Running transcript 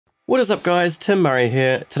What is up guys, Tim Murray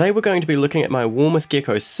here. Today we're going to be looking at my Warmoth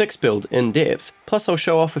Gecko 6 build in depth, plus I'll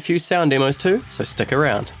show off a few sound demos too, so stick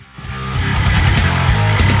around.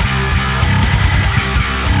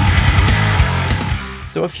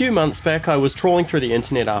 So a few months back I was trawling through the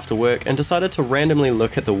internet after work and decided to randomly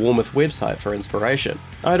look at the Warmoth website for inspiration.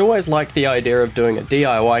 I'd always liked the idea of doing a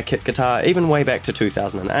DIY kit guitar even way back to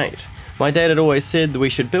 2008. My dad had always said that we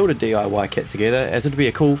should build a DIY kit together as it'd be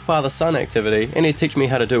a cool father-son activity and he'd teach me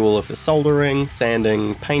how to do all of the soldering,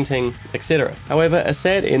 sanding, painting, etc. However, a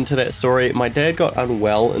sad end to that story, my dad got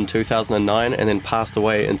unwell in 2009 and then passed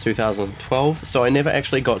away in 2012, so I never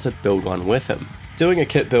actually got to build one with him. Doing a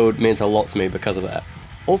kit build meant a lot to me because of that.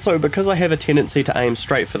 Also, because I have a tendency to aim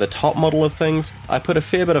straight for the top model of things, I put a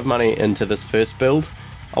fair bit of money into this first build.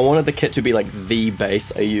 I wanted the kit to be like the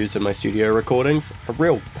bass I used in my studio recordings, a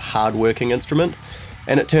real hard-working instrument,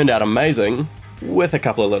 and it turned out amazing, with a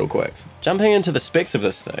couple of little quirks. Jumping into the specs of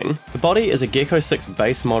this thing, the body is a Gecko 6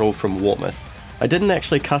 bass model from Warmoth. I didn't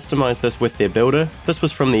actually customize this with their builder, this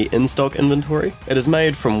was from the in-stock inventory. It is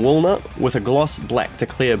made from walnut with a gloss black to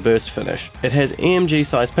clear burst finish. It has EMG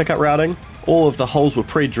size pickup routing, all of the holes were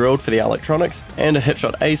pre-drilled for the electronics, and a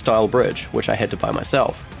Hipshot A-style bridge, which I had to buy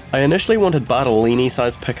myself. I initially wanted Bartolini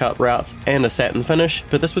size pickup routes and a satin finish,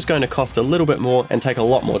 but this was going to cost a little bit more and take a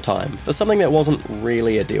lot more time for something that wasn't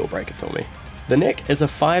really a deal breaker for me. The neck is a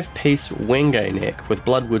 5-piece Wenge neck with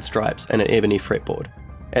bloodwood stripes and an ebony fretboard.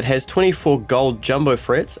 It has 24 gold jumbo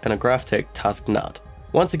frets and a Graphtec tusk nut.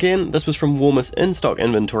 Once again, this was from Warmoth's in-stock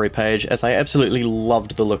inventory page as I absolutely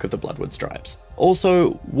loved the look of the bloodwood stripes.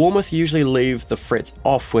 Also, Warmoth usually leave the frets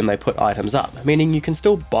off when they put items up, meaning you can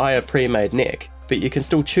still buy a pre-made neck, but you can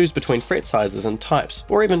still choose between fret sizes and types,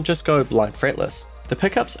 or even just go blind fretless. The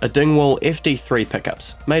pickups are Dingwall FD3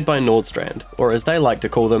 pickups, made by Nordstrand, or as they like to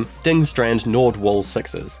call them, Dingstrand Nordwall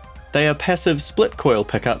 6s. They are passive split coil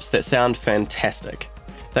pickups that sound fantastic.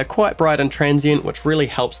 They're quite bright and transient, which really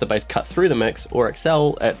helps the bass cut through the mix or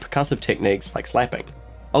excel at percussive techniques like slapping.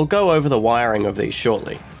 I'll go over the wiring of these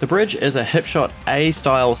shortly. The bridge is a Hipshot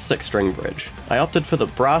A-style 6-string bridge. I opted for the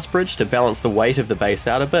brass bridge to balance the weight of the bass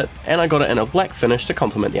out a bit, and I got it in a black finish to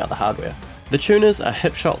complement the other hardware. The tuners are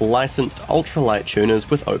Hipshot licensed ultralight tuners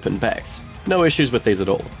with open backs. No issues with these at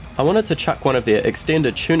all. I wanted to chuck one of their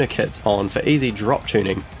extended tuner kits on for easy drop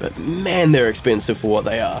tuning, but man, they're expensive for what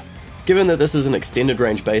they are. Given that this is an extended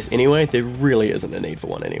range bass anyway, there really isn't a need for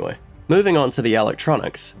one anyway. Moving on to the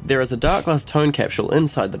electronics, there is a dark glass tone capsule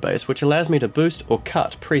inside the bass which allows me to boost or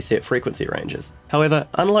cut preset frequency ranges. However,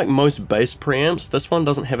 unlike most bass preamps, this one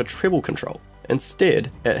doesn't have a treble control.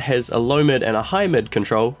 Instead, it has a low mid and a high mid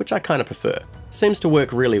control, which I kinda prefer. Seems to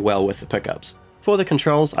work really well with the pickups. For the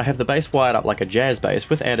controls, I have the bass wired up like a jazz bass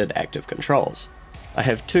with added active controls. I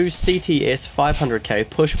have two CTS 500K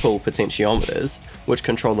push-pull potentiometers, which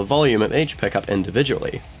control the volume of each pickup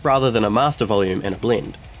individually, rather than a master volume and a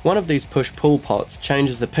blend. One of these push-pull pots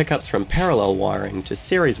changes the pickups from parallel wiring to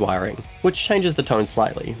series wiring, which changes the tone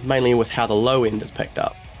slightly, mainly with how the low end is picked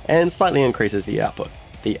up, and slightly increases the output.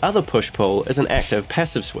 The other push-pull is an active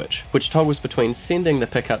passive switch, which toggles between sending the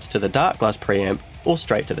pickups to the dark glass preamp or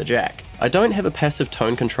straight to the jack. I don't have a passive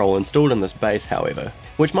tone control installed in this bass, however,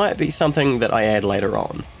 which might be something that I add later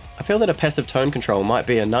on. I feel that a passive tone control might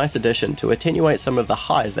be a nice addition to attenuate some of the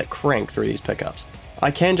highs that crank through these pickups.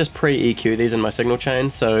 I can just pre-EQ these in my signal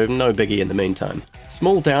chain, so no biggie in the meantime.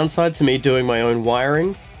 Small downside to me doing my own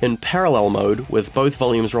wiring, in parallel mode with both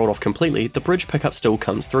volumes rolled off completely, the bridge pickup still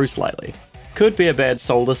comes through slightly. Could be a bad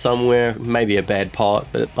solder somewhere, maybe a bad pot,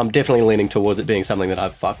 but I'm definitely leaning towards it being something that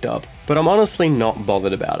I've fucked up. But I'm honestly not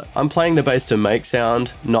bothered about it. I'm playing the bass to make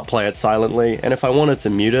sound, not play it silently, and if I wanted to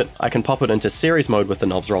mute it, I can pop it into series mode with the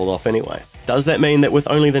knobs rolled off anyway. Does that mean that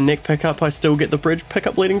with only the neck pickup I still get the bridge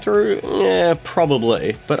pickup leading through? Yeah,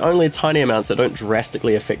 probably, but only tiny amounts that don't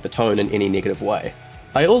drastically affect the tone in any negative way.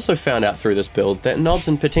 I also found out through this build that knobs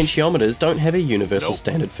and potentiometers don't have a universal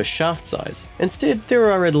standard for shaft size. Instead,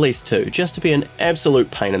 there are at least two, just to be an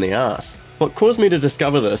absolute pain in the ass. What caused me to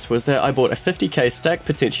discover this was that I bought a 50k stack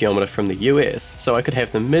potentiometer from the US, so I could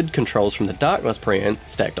have the mid controls from the dark glass preamp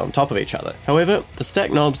stacked on top of each other. However, the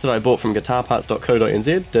stack knobs that I bought from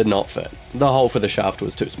guitarparts.co.nz did not fit. The hole for the shaft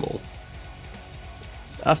was too small.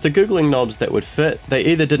 After googling knobs that would fit, they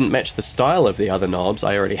either didn't match the style of the other knobs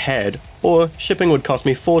I already had, or shipping would cost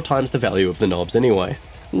me 4 times the value of the knobs anyway.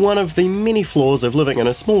 One of the many flaws of living in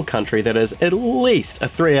a small country that is at least a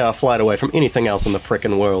 3-hour flight away from anything else in the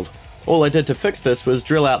frickin' world. All I did to fix this was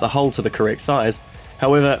drill out the hole to the correct size.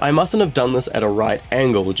 However, I mustn't have done this at a right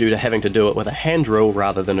angle due to having to do it with a hand drill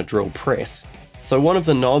rather than a drill press. so one of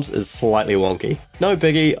the knobs is slightly wonky. No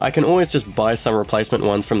biggie, I can always just buy some replacement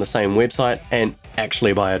ones from the same website, and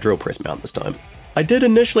actually buy a drill press mount this time. I did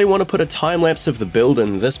initially want to put a time-lapse of the build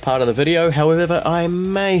in this part of the video, however I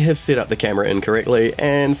may have set up the camera incorrectly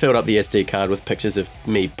and filled up the SD card with pictures of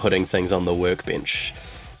me putting things on the workbench.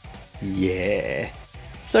 Yeah.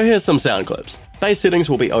 So here's some sound clips. Bass settings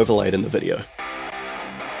will be overlaid in the video.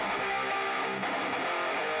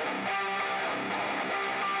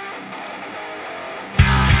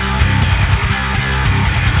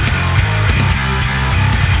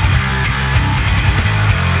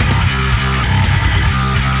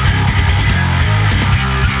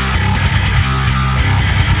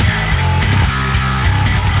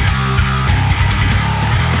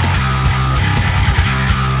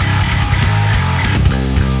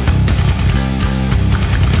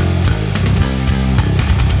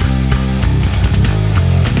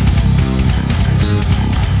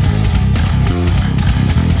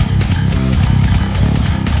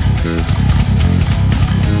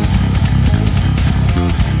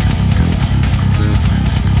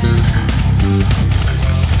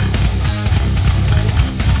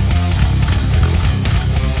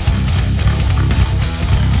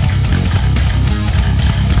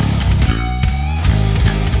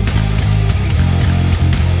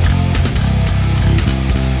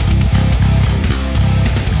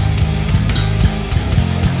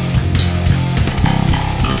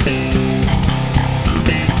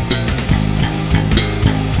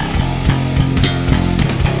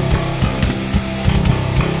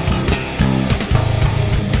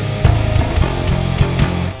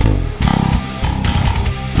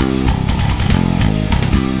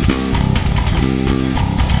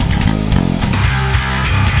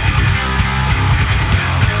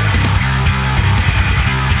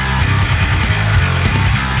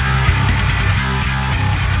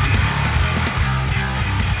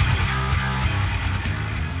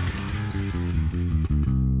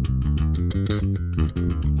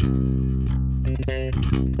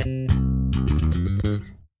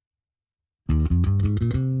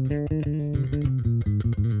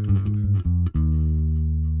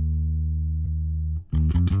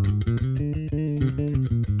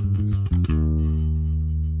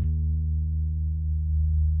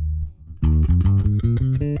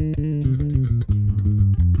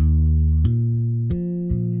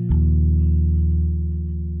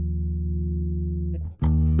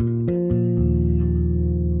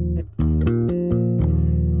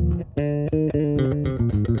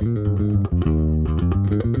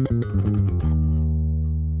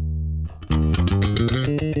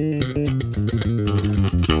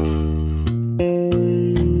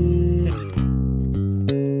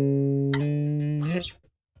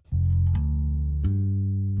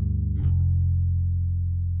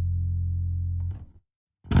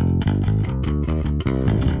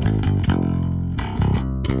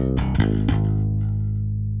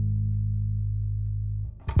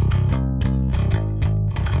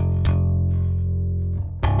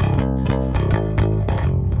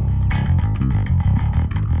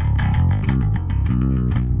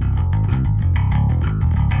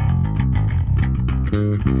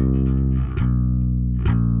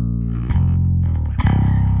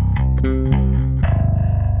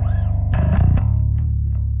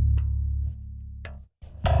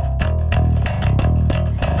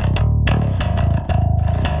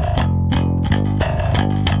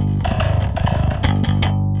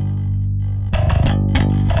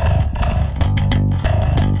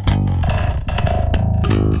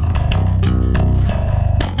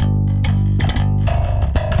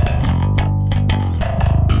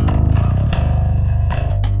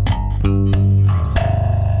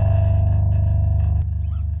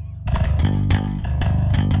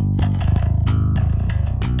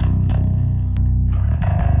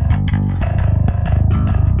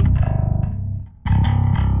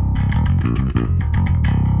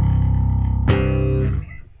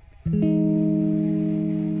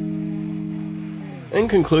 In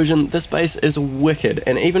conclusion, this bass is wicked,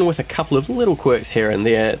 and even with a couple of little quirks here and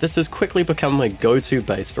there, this has quickly become my go-to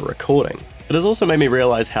bass for recording. It has also made me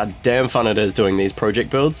realise how damn fun it is doing these project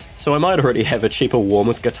builds, so I might already have a cheaper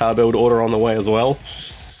Warmoth guitar build order on the way as well.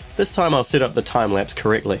 This time I'll set up the time-lapse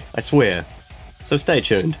correctly, I swear. So stay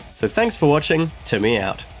tuned. So thanks for watching, Timmy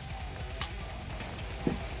out.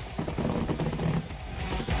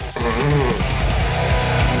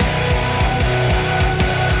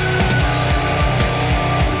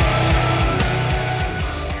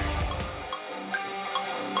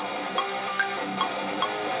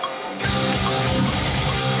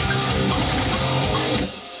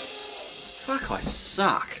 Fuck, I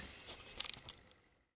suck.